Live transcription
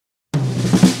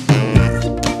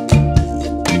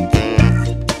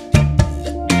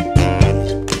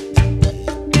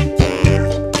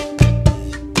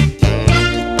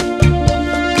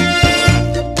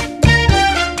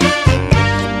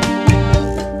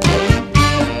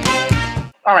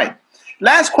All right.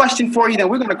 Last question for you, then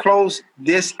we're going to close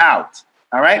this out.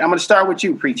 All right. I'm going to start with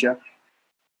you, preacher.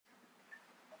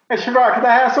 Hey, Sherard, can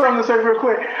I have something to say real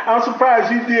quick? I'm surprised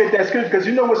you did that scripture, because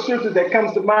you know what scripture that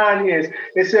comes to mind is,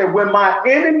 it said, when my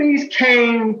enemies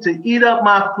came to eat up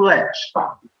my flesh,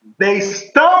 they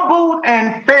stumbled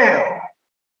and fell.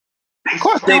 They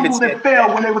stumbled and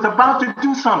fell when they was about to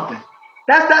do something.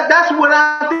 That's what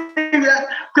I think.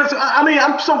 Because I mean,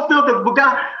 I'm so filled with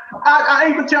God. I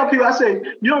even tell people, I say,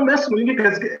 you don't mess with me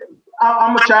because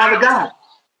I'm a child of God.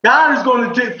 God is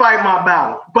going to fight my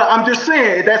battle. But I'm just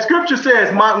saying, that scripture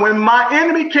says, when my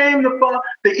enemy came to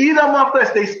eat up my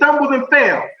flesh, they stumbled and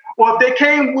fell. Or if they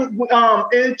came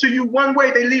into you one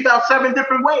way, they leave out 7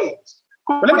 different ways.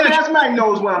 Cortez Mack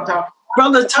knows what I'm talking about.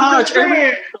 Brother Taj,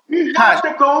 we have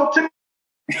to go to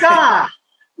God.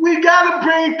 We got to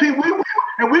bring people,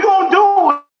 and we're going to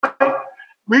do it.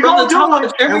 We're going to do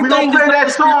it, and we're going to play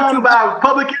that song about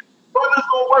public. Brothers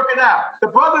gonna work it out. The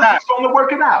brothers is gonna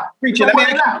work it out. Preacher, let me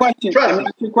ask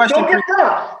you a question.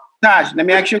 Taj, let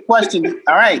me ask you a question.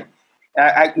 All right.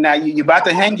 Now you're about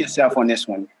to hang yourself on this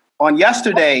one. On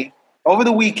yesterday, over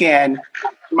the weekend,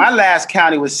 my last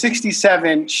count, it was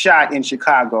 67 shot in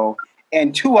Chicago,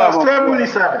 and 2 of them.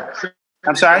 77.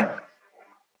 I'm sorry.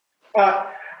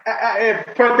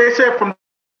 They said from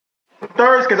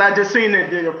Thursday, because I just seen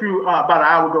it a few about an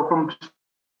hour ago from.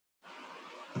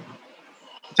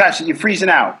 Tasha, you're freezing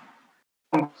out.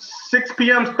 6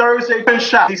 p.m. Thursday, 10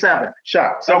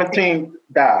 shot, 17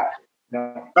 died.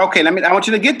 No. Okay, I want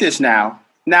you to get this now.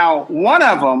 Now,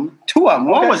 two of them,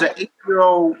 one was an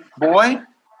 8-year-old boy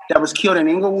that was killed in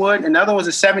Inglewood, another was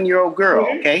a 7-year-old girl,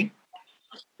 okay?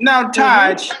 Now,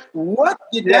 Taj, what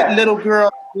did that little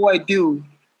boy do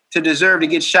to deserve to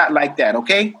get shot like that,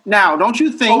 okay? Now, don't you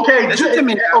think...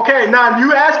 Okay, now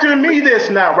you asking me this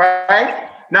now, right?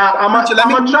 Now, I'm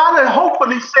going to try to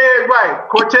hopefully say it right.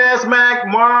 Cortez Mack,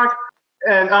 Mark,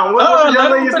 and what was the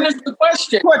young lady's name? Finish the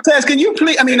question. Cortez, can you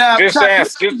please, just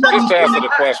answer the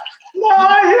question. No,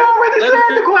 he already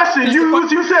said the question.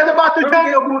 You said about the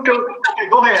day. Okay,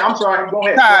 go ahead. I'm sorry. Go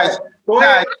ahead. Go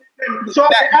ahead. So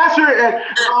I answer it.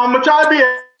 I'm going to try to be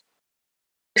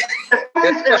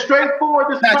as straightforward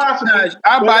as possible.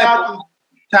 Our Bible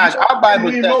tells you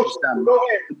something. Go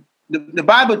ahead. The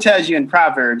Bible tells you in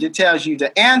Proverbs, it tells you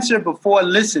to answer before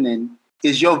listening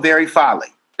is your very folly.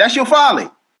 That's your folly.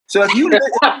 So if you don't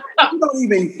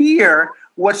even hear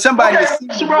what somebody is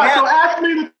saying. So ask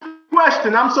me the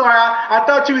question. I'm sorry. I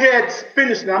thought you had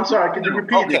finished it. I'm sorry. Could you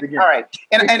repeat it again? All right.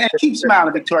 And keep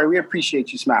smiling, Victoria. We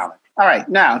appreciate you smiling. All right.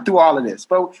 Now, through all of this.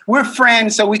 But we're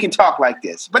friends, so we can talk like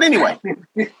this. But anyway.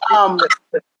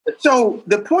 So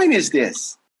the point is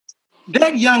this.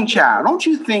 That young child, don't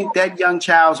you think that young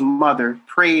child's mother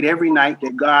prayed every night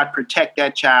that God protect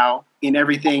that child in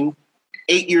everything?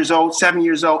 8 years old, 7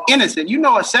 years old, innocent. You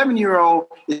know, a 7-year-old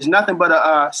is nothing but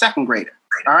a second grader.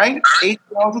 All right?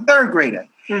 8-year-old's a third grader.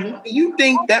 Mm-hmm. You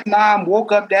think that mom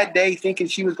woke up that day thinking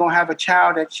she was going to have a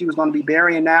child that she was going to be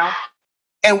burying now?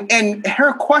 And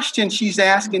her question she's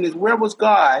asking is, where was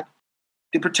God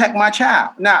to protect my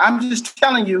child? Now, I'm just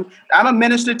telling you, I'm a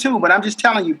minister too, but I'm just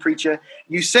telling you, preacher,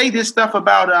 you say this stuff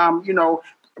about,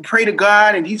 pray to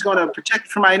God and he's going to protect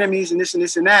from my enemies and this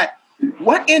and that.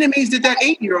 What enemies did that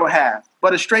 8-year-old have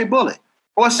but a stray bullet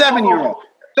or a 7-year-old?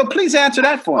 So please answer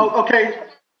that for me.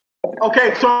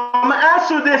 Okay, so I'm going to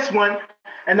answer this one.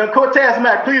 And then Cortez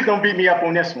Mack, please don't beat me up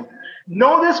on this one.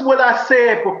 Notice what I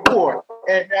said before.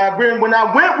 And when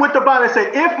I went with the Bible, I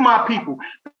said, if my people,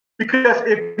 because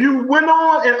if you went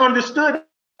on and understood,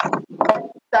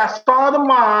 I saw the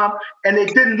mom and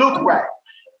it didn't look right.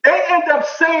 They end up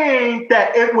saying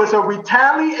that it was a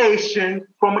retaliation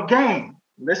from a gang.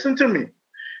 Listen to me.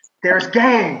 There's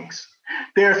gangs.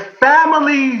 There's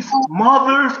families,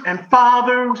 mothers and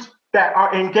fathers that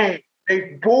are in gangs.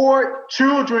 They board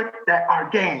children that are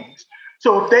gangs.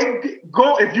 So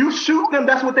if you shoot them,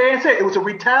 that's what they had said. It was a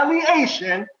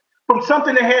retaliation from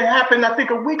something that had happened, I think,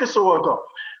 a week or so ago.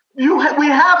 We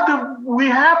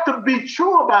have to be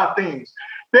true about things.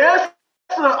 There's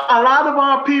a lot of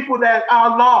our people that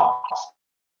are lost.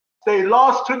 They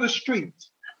lost to the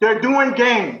streets. They're doing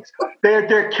gangs.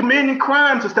 They're committing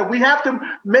crimes and stuff. We have to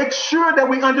make sure that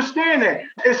we understand that.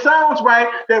 It sounds right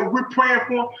that we're praying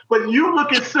for them, but you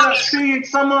look at seeing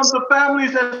some of the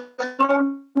families that's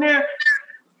on there,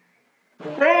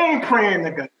 they ain't praying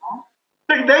to God.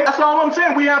 That's all I'm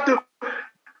saying. We have to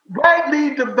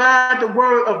rightly divide the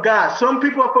word of God. Some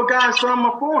people are for God, some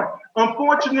are for it.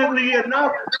 Unfortunately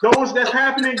enough, those that's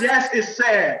happening, yes, it's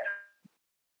sad.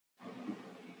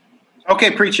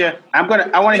 Okay, preacher. I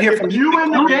want to hear from you.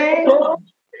 In the game,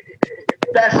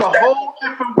 that's a whole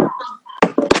different world.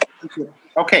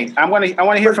 Okay, I want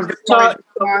to hear from Victoria's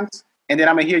response, and then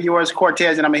I'm gonna hear yours,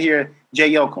 Cortez, and I'm gonna hear J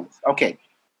Yoakum. Okay,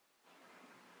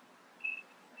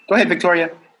 go ahead,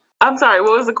 Victoria. I'm sorry.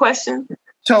 What was the question?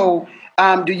 So,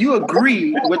 do you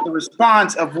agree with the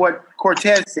response of what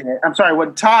Cortez said? I'm sorry,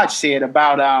 what Taj said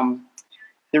about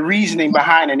the reasoning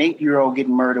behind an 8-year-old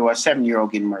getting murdered or a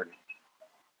 7-year-old getting murdered?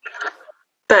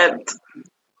 That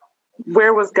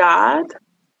where was God?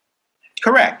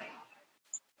 Correct.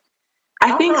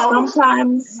 I think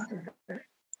sometimes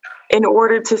in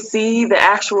order to see the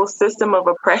actual system of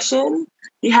oppression,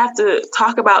 you have to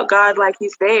talk about God like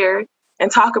he's there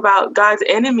and talk about God's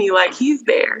enemy like he's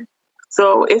there.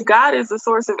 So if God is the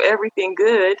source of everything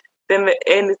good, then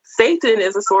and Satan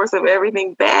is the source of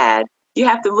everything bad, you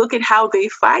have to look at how they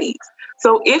fight.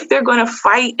 So if they're going to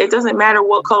fight, it doesn't matter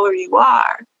what color you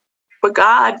are, but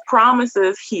God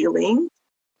promises healing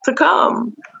to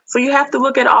come. So you have to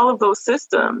look at all of those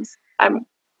systems.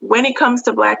 When it comes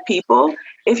to Black people,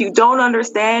 if you don't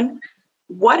understand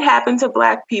what happened to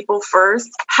Black people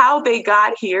first, how they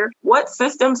got here, what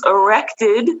systems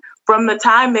erected from the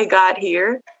time they got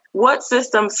here, what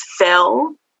systems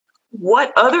fell,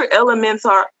 what other elements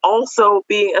are also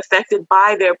being affected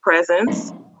by their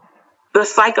presence, the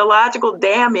psychological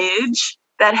damage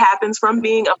that happens from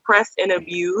being oppressed and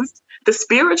abused, the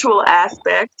spiritual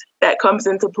aspect that comes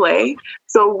into play.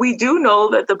 So we do know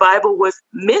that the Bible was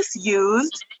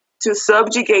misused to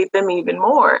subjugate them even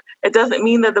more. It doesn't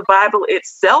mean that the Bible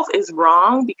itself is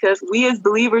wrong, because we as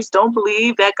believers don't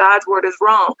believe that God's word is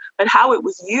wrong, but how it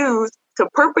was used to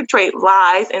perpetrate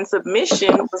lies and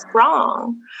submission was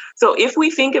wrong. So if we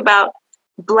think about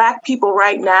Black people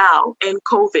right now in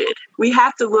COVID, we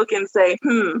have to look and say,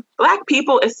 Black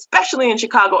people, especially in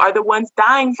Chicago, are the ones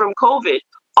dying from COVID.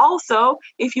 Also,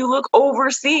 if you look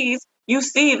overseas, you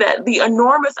see that the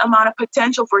enormous amount of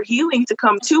potential for healing to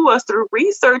come to us through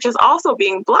research is also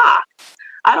being blocked.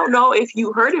 I don't know if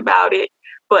you heard about it,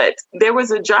 but there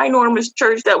was a ginormous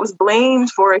church that was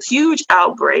blamed for a huge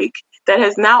outbreak that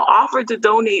has now offered to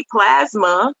donate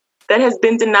plasma that has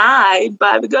been denied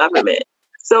by the government.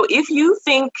 So if you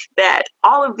think that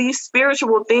all of these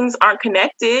spiritual things aren't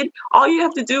connected, all you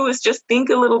have to do is just think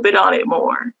a little bit on it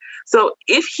more. So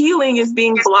if healing is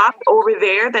being blocked over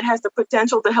there that has the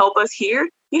potential to help us here,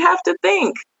 you have to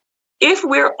think. If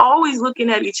we're always looking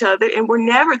at each other and we're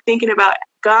never thinking about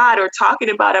God or talking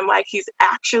about him like he's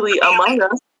actually among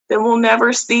us, then we'll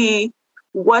never see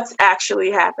what's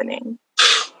actually happening.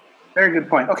 Very good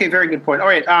point. Okay, very good point. All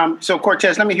right, so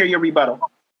Cortez, let me hear your rebuttal.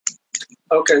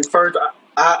 Okay, first,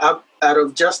 I out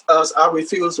of just us, I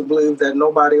refuse to believe that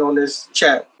nobody on this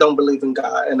chat don't believe in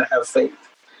God and have faith.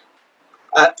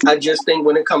 I just think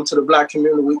when it comes to the Black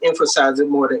community, we emphasize it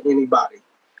more than anybody.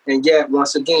 And yet,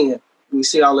 once again, we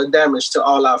see all the damage to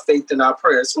all our faith and our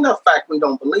prayers. It's not a fact we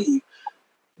don't believe,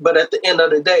 but at the end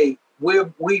of the day,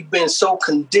 we've been so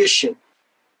conditioned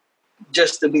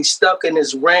just to be stuck in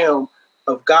this realm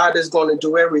of God is going to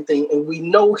do everything. And we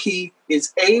know he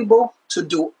is able to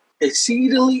do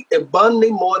exceedingly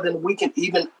abundantly more than we can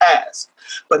even ask.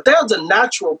 But there's a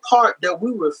natural part that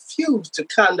we refuse to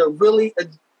kind of really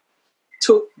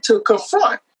to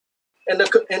confront. And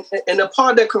the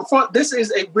part that confront, this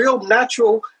is a real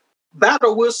natural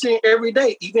battle we're seeing every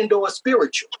day, even though it's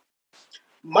spiritual.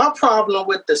 My problem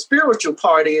with the spiritual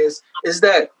part is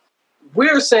that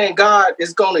we're saying God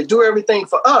is going to do everything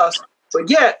for us, but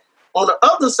yet on the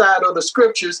other side of the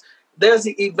scriptures, there's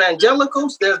the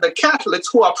evangelicals, there's the Catholics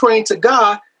who are praying to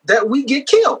God that we get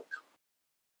killed.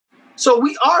 So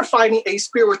we are fighting a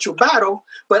spiritual battle,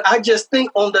 but I just think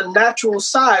on the natural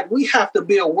side, we have to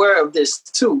be aware of this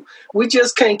too. We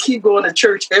just can't keep going to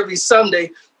church every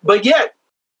Sunday, but yet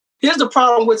here's the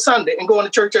problem with Sunday and going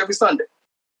to church every Sunday.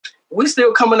 We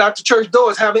still coming out to church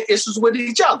doors having issues with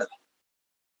each other.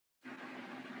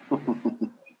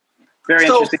 Very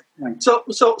interesting point.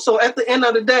 So at the end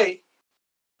of the day,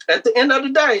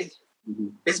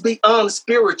 it's beyond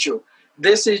spiritual.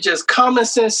 This is just common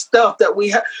sense stuff that we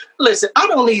have. Listen, I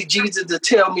don't need Jesus to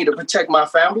tell me to protect my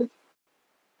family.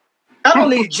 I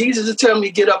don't need Jesus to tell me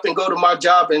to get up and go to my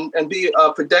job and be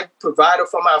a provider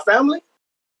for my family.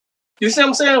 You see what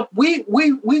I'm saying?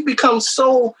 We become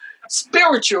so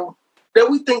spiritual that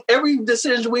we think every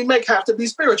decision we make has to be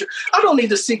spiritual. I don't need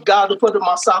to seek God to put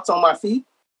my socks on my feet.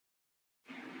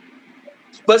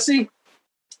 But see,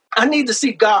 I need to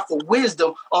seek God for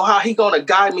wisdom on how he's going to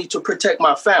guide me to protect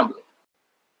my family.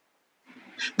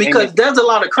 Because Amen. There's a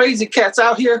lot of crazy cats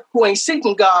out here who ain't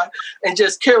seeking God and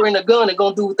just carrying a gun and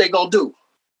going to do what they're going to do.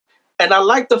 And I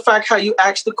like the fact how you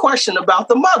asked the question about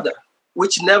the mother,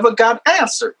 which never got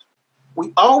answered.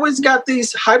 We always got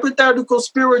these hypothetical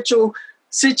spiritual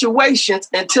situations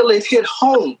until it hit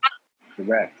home.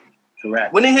 Correct.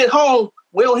 When it hit home,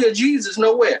 we don't hear Jesus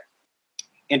nowhere.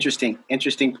 Interesting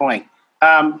point.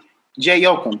 J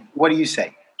Yoakum, what do you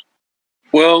say?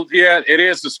 Well, yeah, it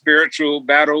is a spiritual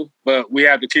battle, but we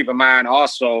have to keep in mind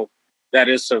also that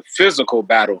it's a physical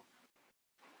battle.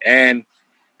 And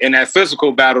in that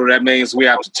physical battle, that means we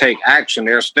have to take action.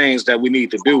 There's things that we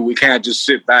need to do. We can't just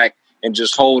sit back and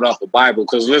just hold up the Bible,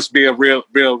 because let's be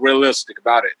realistic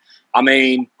about it. I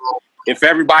mean, if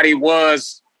everybody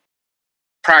was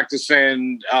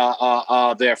practicing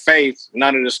their faith,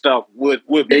 none of this stuff would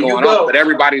be going on. But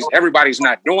everybody's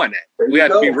not doing that. We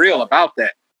have to be real about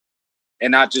that,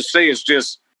 and not just say it's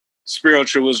just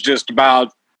spiritual. It's just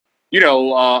about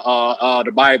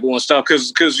the Bible and stuff,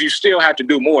 because you still have to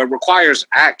do more. It requires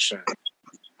action.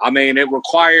 I mean, it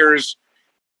requires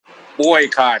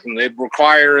boycotting. It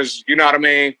requires,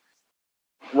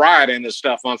 rioting and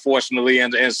stuff, unfortunately,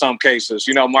 in some cases.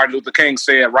 Martin Luther King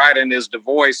said rioting is the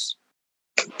voice.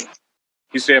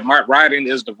 He said rioting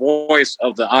is the voice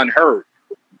of the unheard.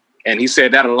 And he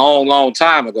said that a long, long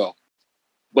time ago.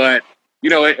 But,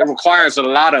 it requires a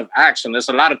lot of action. There's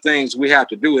a lot of things we have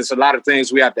to do. It's a lot of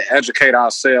things we have to educate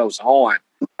ourselves on.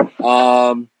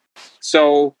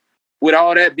 So with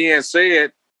all that being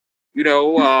said,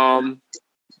 in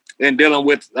dealing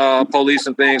with police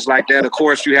and things like that, of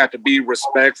course, you have to be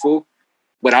respectful.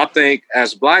 But I think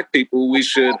as Black people, we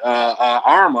should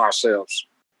arm ourselves,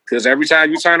 because every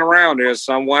time you turn around, there's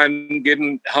someone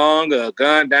getting hung or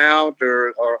gunned down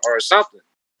or something,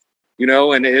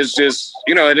 and it's just,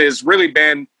 it has really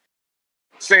been,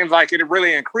 seems like it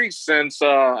really increased since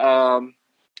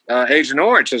Agent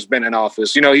Orange has been in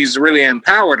office. He's really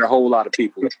empowered a whole lot of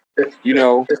people, and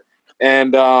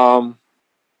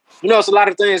it's a lot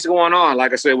of things going on.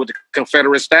 Like I said, with the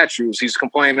Confederate statues, he's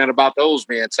complaining about those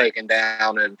being taken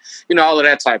down and, all of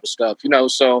that type of stuff,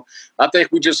 So I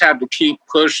think we just have to keep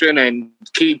pushing and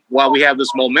while we have this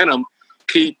momentum,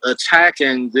 keep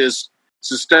attacking this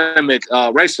systemic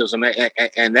racism.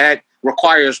 And that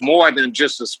requires more than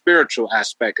just a spiritual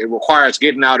aspect. It requires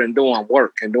getting out and doing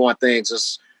work and doing things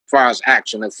as far as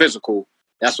action and physical.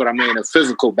 That's what I mean, a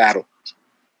physical battle.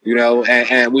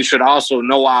 And we should also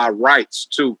know our rights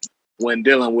too when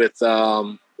dealing with,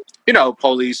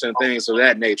 police and things of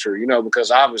that nature, because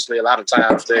obviously a lot of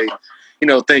times they,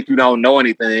 think you don't know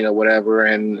anything or whatever.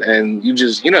 And you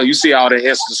just, you see all the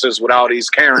instances with all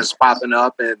these Karens popping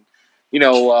up and,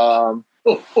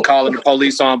 calling the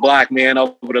police on Black men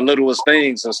over the littlest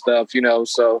things and stuff,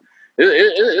 so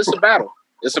it's a battle.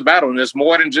 It's a battle, and it's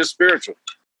more than just spiritual.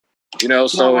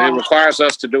 So it requires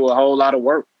us to do a whole lot of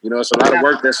work. It's a lot of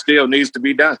work that still needs to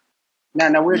be done.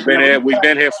 We've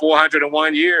been here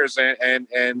 401 years,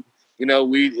 and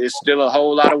it's still a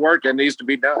whole lot of work that needs to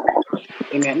be done.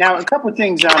 Amen. Now, a couple of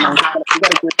things. We got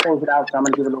to close it out, so I'm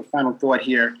going to give a little final thought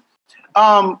here.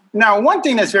 Now, one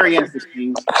thing that's very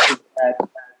interesting is that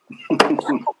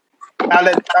I'll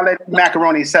let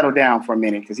Macaroni settle down for a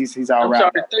minute, because he's all right.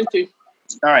 I'm sorry, thank you.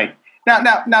 All right.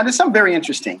 Now, there's something very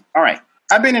interesting. All right.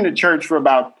 I've been in the church for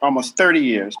about almost 30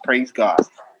 years. Praise God.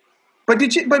 But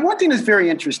one thing that's very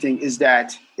interesting is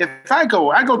that if I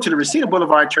go to the Reseda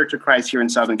Boulevard Church of Christ here in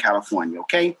Southern California.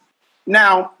 Okay.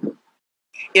 Now,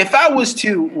 if I was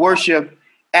to worship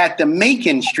at the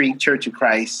Macon Street Church of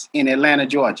Christ in Atlanta,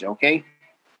 Georgia, okay,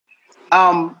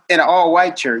 in an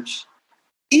all-white church,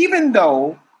 even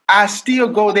though I still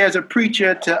go there as a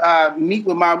preacher to meet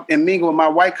with and mingle with my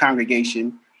white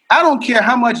congregation, I don't care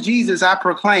how much Jesus I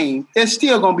proclaim, there's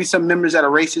still going to be some members that are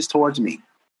racist towards me.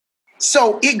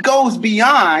 So it goes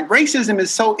beyond, racism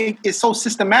is so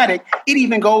systematic, it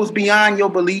even goes beyond your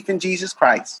belief in Jesus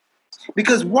Christ.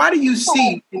 Because why do you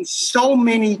see in so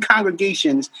many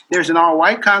congregations, there's an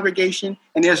all-white congregation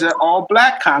and there's an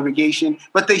all-Black congregation,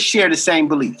 but they share the same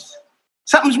beliefs?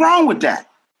 Something's wrong with that.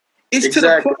 It's exactly.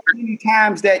 To the point many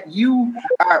times that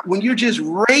when you're just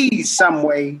raised some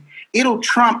way, it'll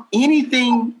trump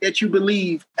anything that you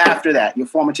believe after that, your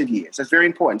formative years. That's very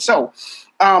important. So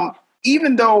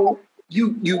even though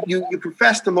you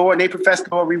profess the Lord and they profess the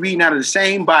Lord, we read out of the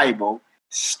same Bible,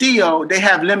 still they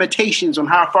have limitations on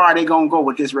how far they're going to go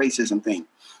with this racism thing.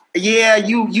 Yeah,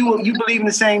 you believe in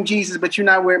the same Jesus, but you're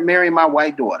not marrying my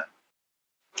white daughter.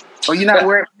 Or you're not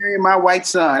marrying my white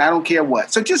son. I don't care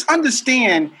what. So just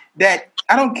understand that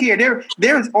I don't care.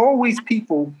 There's always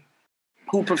people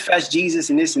who profess Jesus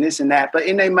and this and this and that, but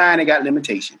in their mind, they got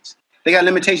limitations. They got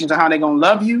limitations on how they're going to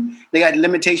love you. They got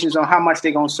limitations on how much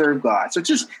they're going to serve God. So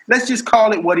let's just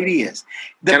call it what it is.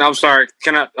 I'm sorry.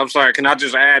 Can I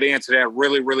just add into that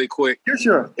really, really quick?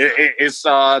 Sure. It's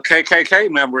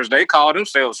KKK members. They call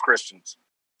themselves Christians.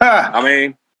 I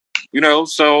mean,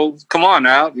 So come on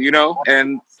now,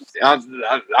 and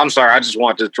I'm sorry, I just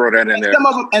wanted to throw that in there.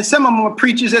 Some of them are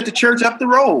preachers at the church up the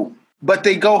road, but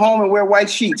they go home and wear white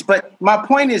sheets. But my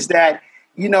point is that,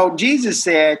 Jesus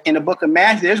said in the book of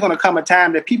Matthew, there's going to come a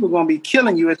time that people are going to be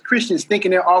killing you as Christians thinking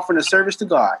they're offering a service to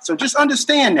God. So just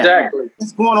understand that. Exactly.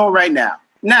 It's going on right now.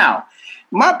 Now,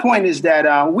 my point is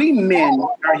that we men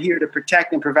are here to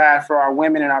protect and provide for our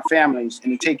women and our families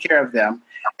and to take care of them.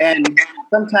 And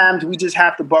sometimes we just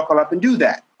have to buckle up and do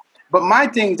that. But my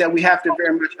thing that we have to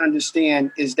very much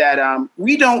understand is that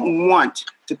we don't want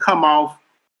to come off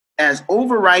as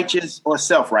over-righteous or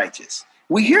self-righteous.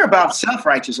 We hear about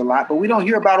self-righteous a lot, but we don't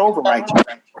hear about over-righteous.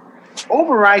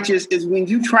 Over-righteous is when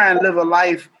you try and live a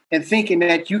life and thinking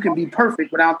that you can be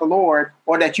perfect without the Lord,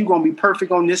 or that you're going to be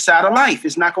perfect on this side of life.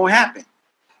 It's not going to happen.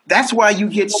 That's why you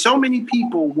get so many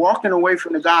people walking away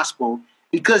from the gospel,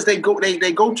 because they go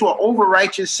to an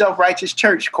over-righteous, self-righteous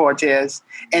church, Cortez,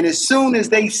 and as soon as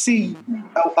they see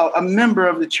a member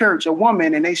of the church, a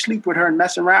woman, and they sleep with her and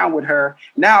mess around with her,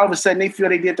 now all of a sudden they feel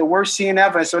they did the worst sin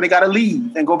ever, so they got to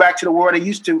leave and go back to the world they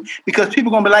used to, because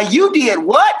people are going to be like, you did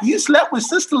what? You slept with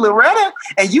Sister Loretta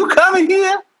and you coming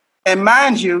here? And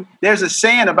mind you, there's a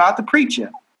saying about the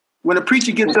preacher. When the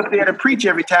preacher gets up there to preach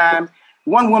every time,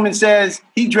 one woman says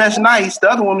he dressed nice, the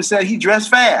other woman said he dressed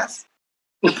fast.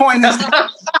 The point is,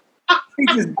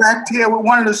 he's back there with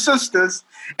one of the sisters,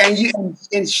 and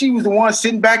she was the one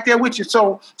sitting back there with you.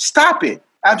 So stop it.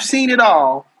 I've seen it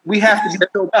all. We have to be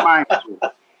sober-minded.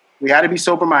 We got to be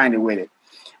sober-minded with it.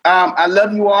 I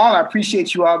love you all. I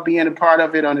appreciate you all being a part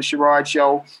of it on the Sherard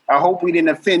Show. I hope we didn't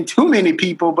offend too many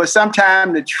people, but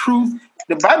sometimes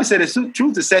the Bible said the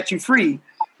truth will set you free,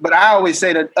 but I always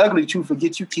say the ugly truth will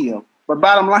get you killed. But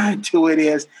bottom line to it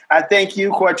is, I thank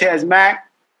you, Cortez Mack,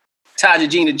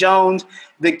 Tajudeena Jones,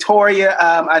 Victoria.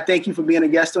 I thank you for being a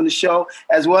guest on the show,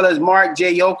 as well as Mark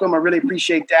J Yoakum. I really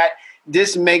appreciate that.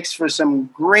 This makes for some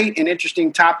great and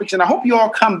interesting topics, and I hope you all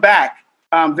come back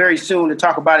very soon to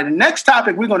talk about it. The next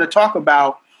topic we're going to talk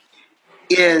about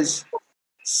is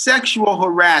sexual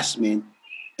harassment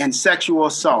and sexual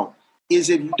assault. Is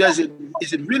it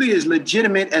really as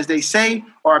legitimate as they say,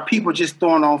 or are people just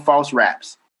throwing on false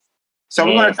raps? So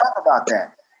we're going to talk about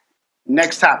that.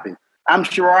 Next topic. I'm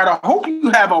Sherard. I hope you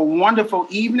have a wonderful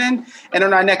evening. And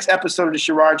on our next episode of the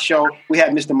Sherard Show, we have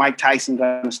Mr. Mike Tyson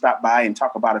going to stop by and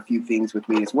talk about a few things with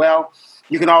me as well.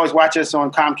 You can always watch us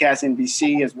on Comcast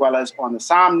NBC as well as on the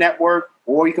Psalm Network,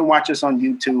 or you can watch us on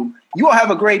YouTube. You all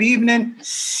have a great evening.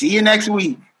 See you next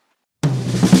week.